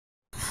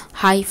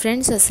Hi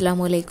friends,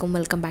 Assalamualaikum.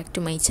 Welcome back to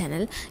my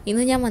channel.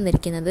 ഇന്ന് ഞാൻ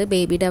വന്നിരിക്കുന്നത്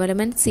ബേബി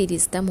ഡെവലപ്മെൻറ്റ്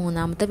സീരീസിൻ്റെ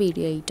മൂന്നാമത്തെ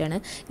വീഡിയോ ആയിട്ടാണ്.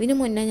 ഇതിനു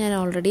മുന്നേ ഞാൻ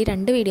ഓൾറെഡി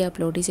 2 വീഡിയോ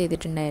അപ്ലോഡ്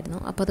ചെയ്തിട്ടുണ്ടായിരുന്നു.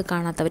 അപ്പോൾ അത്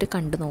കാണാത്തവർ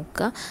കണ്ടു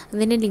നോക്കുക.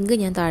 അതിൻ്റെ ലിങ്ക്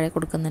ഞാൻ താഴെ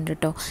കൊടുക്കുന്നുണ്ട്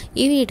കേട്ടോ.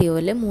 ഈ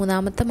വീഡിയോയിൽ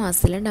മൂന്നാമത്തെ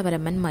മാസത്തിലെ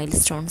ഡെവലപ്മെൻറ്റ്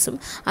മൈൽസ്റ്റോൺസും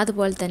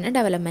അതുപോലെ തന്നെ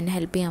ഡെവലപ്മെൻറ്റ്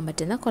ഹെൽപ്പ് ചെയ്യാൻ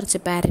പറ്റുന്ന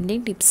കുറച്ച്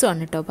പാരൻറ്റിങ് ടിപ്സും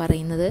ആണ് കേട്ടോ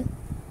പറയുന്നത്.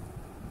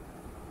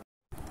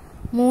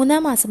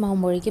 3-ാം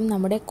മാസമാകുമ്പോഴേക്കും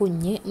നമ്മുടെ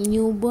കുഞ്ഞ്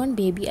ന്യൂ ബോൺ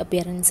ബേബി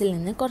അപ്പിയറൻസിൽ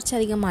നിന്ന്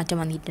കുറച്ചധികം മാറ്റം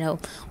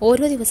വന്നിട്ടുണ്ടാവും.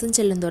 ഓരോ ദിവസം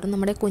ചെല്ലുന്തോറും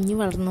നമ്മുടെ കുഞ്ഞ്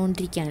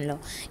വളർന്നുകൊണ്ടിരിക്കുകയാണല്ലോ.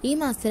 ഈ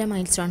മാസത്തിലെ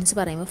മൈൽസ്റ്റോൺസ്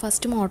പറയുമ്പോൾ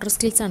ഫസ്റ്റ് മോട്ടോർ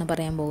സ്കിൽസ് ആണ്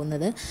പറയാൻ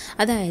പോകുന്നത്.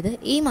 അതായത്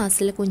ഈ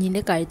മാസത്തിൽ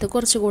കുഞ്ഞിൻ്റെ കഴുത്ത്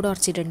കുറച്ചുകൂടെ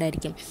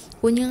ഉറച്ചിട്ടുണ്ടായിരിക്കും.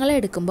 കുഞ്ഞുങ്ങളെ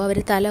എടുക്കുമ്പോൾ അവർ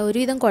തല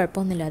ഒരുവിധം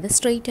കുഴപ്പമൊന്നുമില്ലാതെ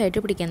സ്ട്രെയിറ്റ് ആയിട്ട്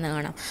പിടിക്കുന്നത്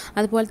കാണാം.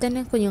 അതുപോലെ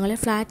തന്നെ കുഞ്ഞുങ്ങളെ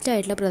ഫ്ലാറ്റ്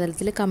ആയിട്ടുള്ള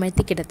പ്രതലത്തിൽ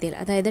കമഴ്ത്തി കിടത്തിയാൽ,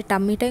 അതായത്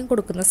ടമ്മി ടൈം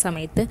കൊടുക്കുന്ന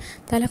സമയത്ത്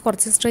തല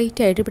കുറച്ച്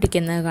സ്ട്രെയിറ്റ് ആയിട്ട്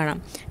പിടിക്കുന്നത് കാണാം.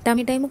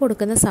 ടമ്മി ടൈം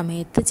കൊടുക്കുന്ന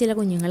സമയത്ത് ചില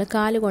കുഞ്ഞുങ്ങൾ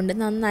കാലുകൊണ്ട്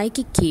നന്നായി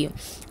കിക്ക് ചെയ്യും.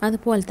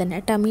 അതുപോലെ തന്നെ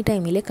ടമ്മി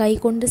ടൈമിൽ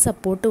കൈകൊണ്ട്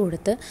സപ്പോർട്ട്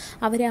കൊടുത്ത്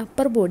അവരെ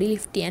അപ്പർ ബോഡി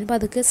ലിഫ്റ്റ് ചെയ്യാൻ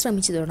പതുക്കെ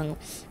ശ്രമിച്ചു തുടങ്ങും.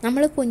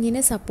 നമ്മൾ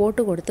കുഞ്ഞിനെ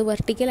സപ്പോർട്ട് കൊടുത്ത്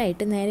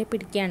വെർട്ടിക്കലായിട്ട് നേരെ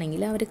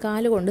പിടിക്കുകയാണെങ്കിൽ അവർ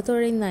കാലുകൊണ്ട്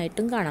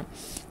തുഴയുന്നതായിട്ടും കാണാം.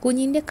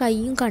 കുഞ്ഞിൻ്റെ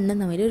കൈയും കണ്ണും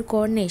തമ്മിൽ ഒരു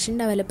കോർഡിനേഷൻ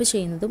ഡെവലപ്പ്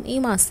ചെയ്യുന്നതും ഈ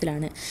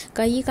മാസത്തിലാണ്.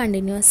 കൈ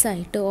കണ്ടിന്യൂസ്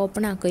ആയിട്ട്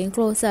ഓപ്പൺ ആക്കുകയും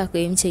ക്ലോസ്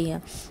ആക്കുകയും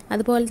ചെയ്യാം.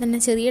 അതുപോലെ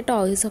തന്നെ ചെറിയ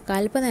ടോയ്സൊക്കെ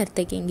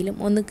അല്പനേരത്തേക്കെങ്കിലും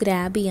ഒന്ന്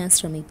ഗ്രാബ് ചെയ്യാൻ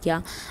ശ്രമിക്കുക.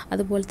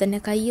 അതുപോലെ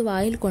തന്നെ കൈ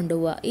വായിൽ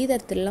കൊണ്ടുപോവുക. ഈ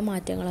തരത്തിലുള്ള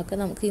മാറ്റങ്ങളൊക്കെ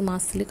നമുക്ക് ഈ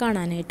മാസത്തിൽ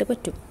കാണാനായിട്ട്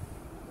പറ്റും.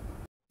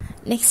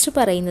 നെക്സ്റ്റ്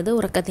പറയുന്നത്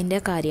ഉറക്കത്തിൻ്റെ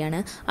കാര്യമാണ്.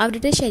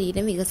 അവരുടെ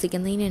ശരീരം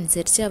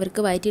വികസിക്കുന്നതിനനുസരിച്ച്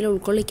അവർക്ക് വയറ്റിൽ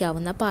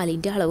ഉൾക്കൊള്ളിക്കാവുന്ന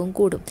പാലിൻ്റെ അളവും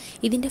കൂടും.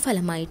 ഇതിൻ്റെ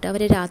ഫലമായിട്ട്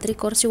അവർ രാത്രി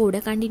കുറച്ചുകൂടെ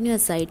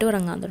കണ്ടിന്യൂസ് ആയിട്ട്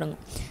ഉറങ്ങാൻ തുടങ്ങും.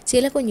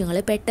 ചില കുഞ്ഞുങ്ങൾ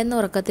പെട്ടെന്ന്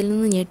ഉറക്കത്തിൽ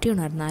നിന്ന് ഞെട്ടി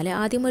ഉണർന്നാൽ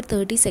ആദ്യം ഒരു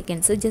 30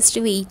 സെക്കൻഡ്സ്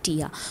ജസ്റ്റ് വെയിറ്റ്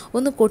ചെയ്യുക,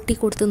 ഒന്ന്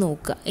കൊട്ടിക്കൊടുത്ത്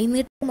നോക്കുക,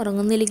 എന്നിട്ട്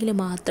ഉറങ്ങുന്നില്ലെങ്കിൽ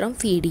മാത്രം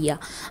ഫീഡ്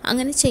ചെയ്യുക.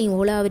 അങ്ങനെ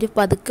ചെയ്യുമ്പോൾ അവർ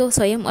പതുക്കെ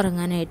സ്വയം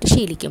ഉറങ്ങാനായിട്ട്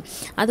ശീലിക്കും.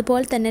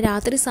 അതുപോലെ തന്നെ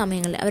രാത്രി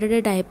സമയങ്ങളിൽ അവരുടെ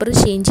ഡയപ്പർ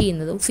ചേഞ്ച്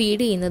ചെയ്യുന്നതും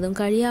ഫീഡ് ചെയ്യുന്നതും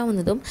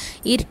കഴിയാവുന്നതും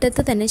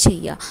ഇരുട്ടത്ത് തന്നെ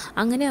ചെയ്യുക.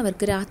 അങ്ങനെ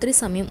അവർക്ക് രാത്രി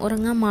സമയം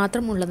ഉറങ്ങാൻ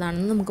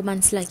മാത്രമുള്ളതാണെന്ന് നമുക്ക്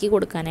മനസ്സിലാക്കി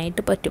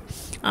കൊടുക്കാനായിട്ട് പറ്റും.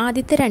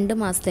 ആദ്യത്തെ 2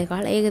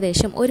 മാസത്തേക്കാൾ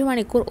ഏകദേശം 1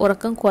 മണിക്കൂർ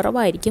ഉറക്കം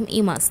കുറവായിരിക്കും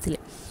ഈ മാസത്തിൽ.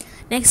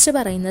 നെക്സ്റ്റ്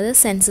പറയുന്നത്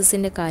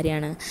സെൻസസിൻ്റെ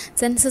കാര്യമാണ്.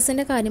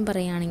 സെൻസസിൻ്റെ കാര്യം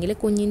പറയുകയാണെങ്കിൽ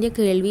കുഞ്ഞിൻ്റെ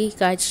കേൾവി,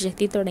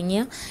 കാഴ്ചശക്തി തുടങ്ങിയ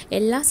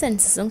എല്ലാ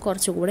സെൻസസും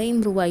കുറച്ചുകൂടെ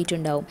ഇമ്പ്രൂവ്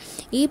ആയിട്ടുണ്ടാവും.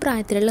 ഈ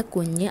പ്രായത്തിലുള്ള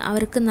കുഞ്ഞ്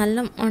അവർക്ക്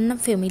നല്ലവണ്ണം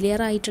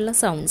ഫെമിലിയർ ആയിട്ടുള്ള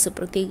സൗണ്ട്സ്,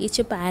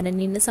 പ്രത്യേകിച്ച്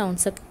പാരൻറ്റിൻ്റെ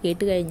സൗണ്ട്സൊക്കെ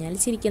കേട്ട് കഴിഞ്ഞാൽ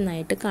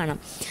ചിരിക്കുന്നതായിട്ട് കാണാം.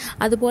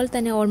 അതുപോലെ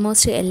തന്നെ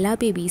ഓൾമോസ്റ്റ് എല്ലാ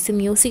ബേബീസും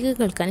മ്യൂസിക്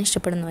കേൾക്കാൻ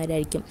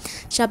ഇഷ്ടപ്പെടുന്നവരായിരിക്കും.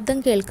 ശബ്ദം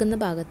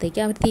കേൾക്കുന്ന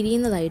ഭാഗത്തേക്ക് അവർ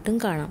തിരിയുന്നതായിട്ടും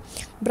കാണാം.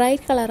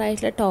 ബ്രൈറ്റ്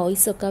കളറായിട്ടുള്ള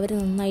ടോയ്സൊക്കെ അവർ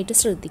നന്നായിട്ട്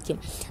ശ്രദ്ധിക്കും.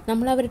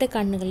 നമ്മൾ അവരുടെ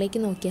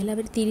കണ്ണുകളിലേക്ക് നോക്കിയാൽ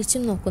അവർ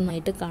തിരിച്ചും നോക്കുന്നതായിട്ട്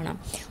കാണാം.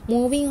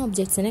 മൂവിങ്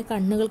ഒബ്ജക്ട്സിനെ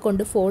കണ്ണുകൾ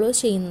കൊണ്ട് ഫോളോ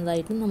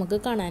ചെയ്യുന്നതായിട്ടും നമുക്ക്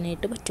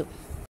കാണാനായിട്ട് പറ്റും.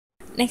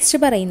 നെക്സ്റ്റ്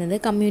പറയുന്നത്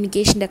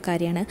കമ്മ്യൂണിക്കേഷൻ്റെ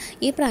കാര്യമാണ്.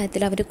 ഈ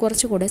പ്രായത്തിൽ അവർ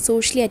കുറച്ചുകൂടെ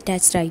സോഷ്യലി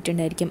അറ്റാച്ച്ഡ്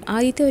ആയിട്ടുണ്ടായിരിക്കും.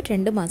 ആദ്യത്തെ ഒരു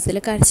 2 മാസത്തിൽ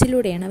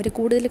കരച്ചിലൂടെയാണ് അവർ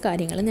കൂടുതൽ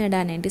കാര്യങ്ങൾ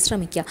നേടാനായിട്ട്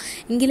ശ്രമിക്കുക.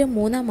 എങ്കിലും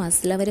 3-ാം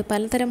മാസത്തിൽ അവർ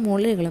പലതരം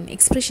മോഡലുകളും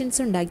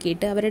എക്സ്പ്രഷൻസും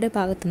ഉണ്ടാക്കിയിട്ട് അവരുടെ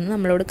ഭാഗത്തു നിന്ന്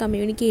നമ്മളോട്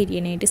കമ്മ്യൂണിക്കേറ്റ്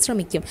ചെയ്യാനായിട്ട്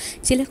ശ്രമിക്കും.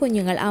 ചില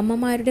കുഞ്ഞുങ്ങൾ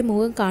അമ്മമാരുടെ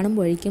മുഖം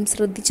കാണുമ്പോഴേക്കും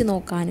ശ്രദ്ധിച്ച്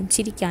നോക്കാനും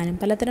ചിരിക്കാനും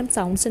പലതരം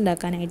സൗണ്ട്സ്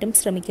ഉണ്ടാക്കാനായിട്ടും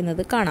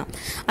ശ്രമിക്കുന്നത് കാണാം.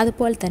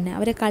 അതുപോലെ തന്നെ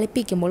അവരെ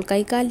കളിപ്പിക്കുമ്പോൾ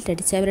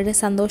കൈകാലിട്ടടിച്ച് അവരുടെ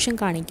സന്തോഷം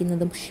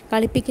കാണിക്കുന്നതും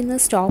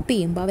കളിപ്പിക്കുന്നത് സ്റ്റോപ്പ്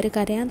ചെയ്യുമ്പോൾ അവർ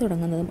കരയാൻ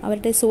തുടങ്ങുന്നതും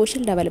അവരുടെ സോഷ്യൽ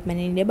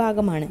ഡെവലപ്മെൻറ്റിൻ്റെ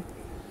ഭാഗമാണ്.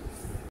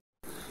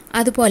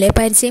 അതുപോലെ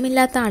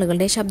പരിചയമില്ലാത്ത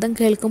ആളുകളുടെ ശബ്ദം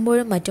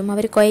കേൾക്കുമ്പോഴും മറ്റും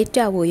അവർ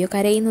ക്വയറ്റാവുകയോ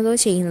കരയുന്നതോ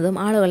ചെയ്യുന്നതും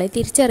ആളുകളെ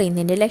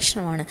തിരിച്ചറിയുന്നതിൻ്റെ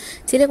ലക്ഷണമാണ്.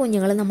 ചില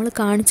കുഞ്ഞുങ്ങൾ നമ്മൾ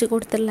കാണിച്ചു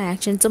കൊടുത്തുള്ള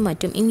ആക്ഷൻസും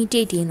മറ്റും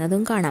ഇമിറ്റേറ്റ്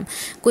ചെയ്യുന്നതും കാണാം.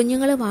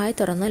 കുഞ്ഞുങ്ങൾ വായ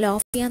തുറന്ന്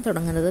ലോഫ് ചെയ്യാൻ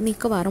തുടങ്ങുന്നത്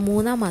മിക്കവാറും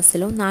 3-ാം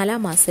മാസത്തിലോ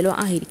 4-ാം മാസത്തിലോ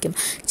ആയിരിക്കും.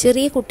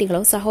 ചെറിയ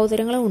കുട്ടികളോ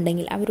സഹോദരങ്ങളോ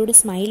ഉണ്ടെങ്കിൽ അവരോട്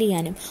സ്മൈൽ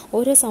ചെയ്യാനും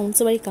ഓരോ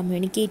സൗണ്ട്സ് വഴി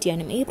കമ്മ്യൂണിക്കേറ്റ്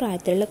ചെയ്യാനും ഈ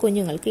പ്രായത്തിലുള്ള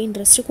കുഞ്ഞുങ്ങൾക്ക്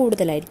ഇൻട്രസ്റ്റ്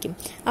കൂടുതലായിരിക്കും.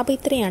 അപ്പോൾ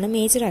ഇത്രയാണ്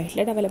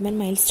മേജറായിട്ടുള്ള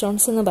ഡെവലപ്മെൻറ്റ്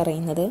മൈൽസ്റ്റോൺസ് എന്ന്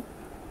പറയുന്നത്.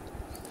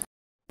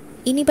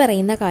 ഇനി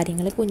പറയുന്ന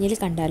കാര്യങ്ങൾ കുഞ്ഞിൽ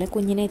കണ്ടാൽ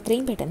കുഞ്ഞിനെ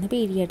എത്രയും പെട്ടെന്ന്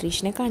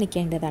പീഡിയാട്രീഷ്യനെ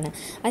കാണിക്കേണ്ടതാണ്.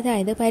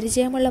 അതായത്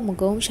പരിചയമുള്ള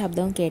മുഖവും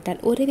ശബ്ദവും കേട്ടാൽ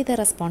ഒരുവിധ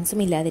റെസ്പോൺസും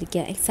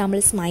ഇല്ലാതിരിക്കുക. എക്സാമ്പിൾ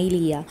സ്മൈൽ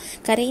ചെയ്യുക,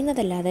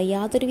 കരയുന്നതല്ലാതെ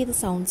യാതൊരുവിധ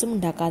സൗണ്ട്സും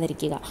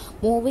ഉണ്ടാക്കാതിരിക്കുക,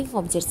 മൂവിങ്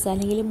ഒബ്ജക്ട്സ്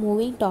അല്ലെങ്കിൽ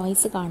മൂവിങ്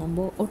ടോയ്സ്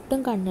കാണുമ്പോൾ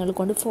ഒട്ടും കണ്ണുകൾ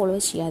കൊണ്ട് ഫോളോ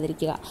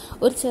ചെയ്യാതിരിക്കുക,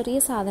 ഒരു ചെറിയ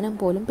സാധനം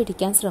പോലും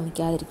പിടിക്കാൻ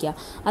ശ്രമിക്കാതിരിക്കുക,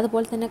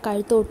 അതുപോലെ തന്നെ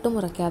കഴുത്ത് ഒട്ടും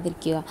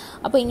ഉറക്കാതിരിക്കുക.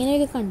 അപ്പോൾ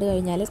ഇങ്ങനെയൊക്കെ കണ്ടു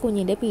കഴിഞ്ഞാൽ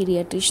കുഞ്ഞിൻ്റെ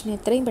പീഡിയാട്രീഷ്യനെ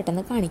എത്രയും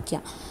പെട്ടെന്ന്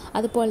കാണിക്കുക.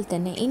 അതുപോലെ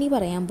തന്നെ ഇനി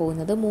പറയാൻ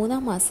പോകുന്നത്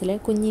 3-ാം മാസത്തിലെ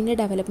കുഞ്ഞിൻ്റെ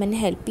ഡെവലപ്മെൻറ്റ്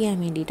ഹെൽപ്പ് ചെയ്യാൻ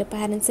വേണ്ടിയിട്ട്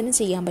പാരൻസിന്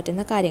ചെയ്യാൻ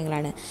പറ്റുന്ന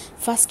കാര്യങ്ങളാണ്.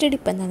 ഫസ്റ്റ്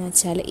ടിപ്പ് എന്താണെന്ന്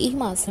വെച്ചാൽ ഈ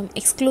മാസം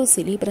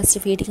എക്സ്ക്ലൂസീവ്ലി ബ്രസ്റ്റ്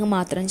ഫീഡിങ്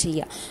മാത്രം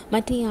ചെയ്യുക.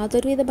 മറ്റ്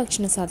യാതൊരുവിധ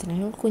ഭക്ഷണ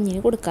സാധനങ്ങളും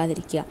കുഞ്ഞിന്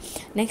കൊടുക്കാതിരിക്കുക.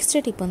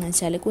 നെക്സ്റ്റ് ടിപ്പ് എന്ന്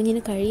വെച്ചാൽ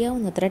കുഞ്ഞിന്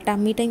കഴിയാവുന്നത്ര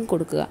ടമ്മി ടൈം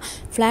കൊടുക്കുക.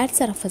 ഫ്ലാറ്റ്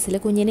സർഫസിൽ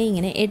കുഞ്ഞിനെ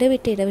ഇങ്ങനെ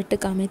ഇടവിട്ട്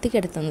കമിഴ്ത്തി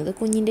കിടത്തുന്നത്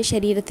കുഞ്ഞിൻ്റെ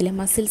ശരീരത്തിലെ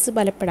മസിൽസ്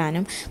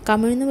ബലപ്പെടാനും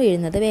കമിഴ്ന്നു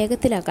വീഴുന്നത്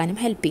വേഗത്തിലാക്കാനും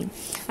ഹെൽപ്പ് ചെയ്യും.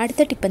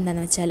 അടുത്ത ടിപ്പ്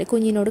എന്താണെന്ന് വെച്ചാൽ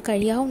കുഞ്ഞിനോട്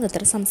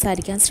കഴിയാവുന്നത്ര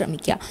സംസാരിക്കാൻ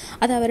ശ്രമിക്കുക.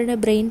 അത് അവരുടെ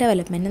ബ്രെയിൻ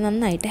ഡെവലപ്മെൻറ്റ്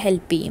നന്നായിട്ട്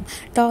ഹെൽപ്പ് ചെയ്യും.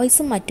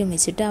 ടോയ്സും മറ്റും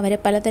വെച്ചിട്ട് അവരെ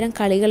പലതരം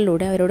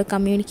കളികളിലൂടെ അവരോട്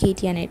കമ്മ്യൂണിക്കേറ്റ്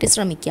ചെയ്യാനായിട്ട്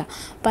ശ്രമിക്കുക.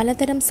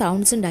 പലതരം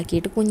സൗണ്ട്സ്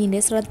ഉണ്ടാക്കിയിട്ട് കുഞ്ഞിൻ്റെ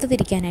ശ്രദ്ധ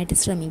തിരിക്കാനായിട്ട്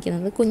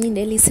ശ്രമിക്കുന്നത്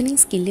കുഞ്ഞിൻ്റെ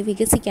ലിസണിങ് സ്കില്ല്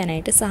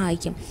വികസിക്കാനായിട്ട്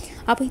സഹായിക്കും.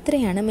 അപ്പോൾ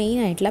ഇത്രയാണ്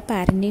മെയിനായിട്ടുള്ള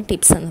പാരൻറ്റിങ്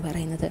ടിപ്സ് എന്ന്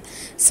പറയുന്നത്.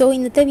 സോ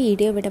ഇന്നത്തെ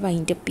വീഡിയോ ഇവിടെ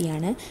വൈൻഡപ്പ്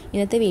ചെയ്യാണ്.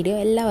 ഇന്നത്തെ വീഡിയോ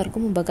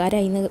എല്ലാവർക്കും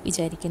ഉപകാരമായി എന്ന്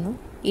വിചാരിക്കുന്നു.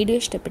 വീഡിയോ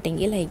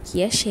ഇഷ്ടപ്പെട്ടെങ്കിൽ ലൈക്ക്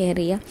ചെയ്യുക, ഷെയർ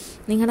ചെയ്യുക,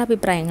 നിങ്ങളുടെ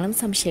അഭിപ്രായങ്ങളും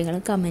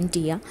സംശയങ്ങളും കമൻറ്റ്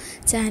ചെയ്യുക.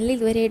 ചാനൽ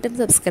ഇതുവരെയായിട്ടും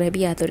സബ്സ്ക്രൈബ്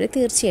ചെയ്യാത്തവർ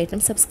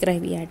തീർച്ചയായിട്ടും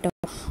സബ്സ്ക്രൈബ് ചെയ്യുക കേട്ടോ.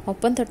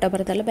 ഒപ്പം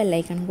തൊട്ടപ്പുറത്തുള്ള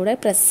ബെല്ലൈക്കണും കൂടെ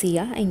പ്രസ്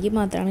ചെയ്യുക, എങ്കിൽ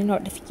മാത്രമാണ്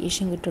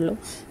നോട്ടിഫിക്കേഷൻ കിട്ടുള്ളൂ.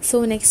 സോ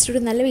നെക്സ്റ്റ്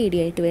ഒരു നല്ല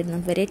വീഡിയോ ആയിട്ട്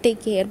വരുന്നത് വരെ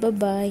ടേക്ക് കെയർ,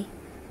 ബൈ.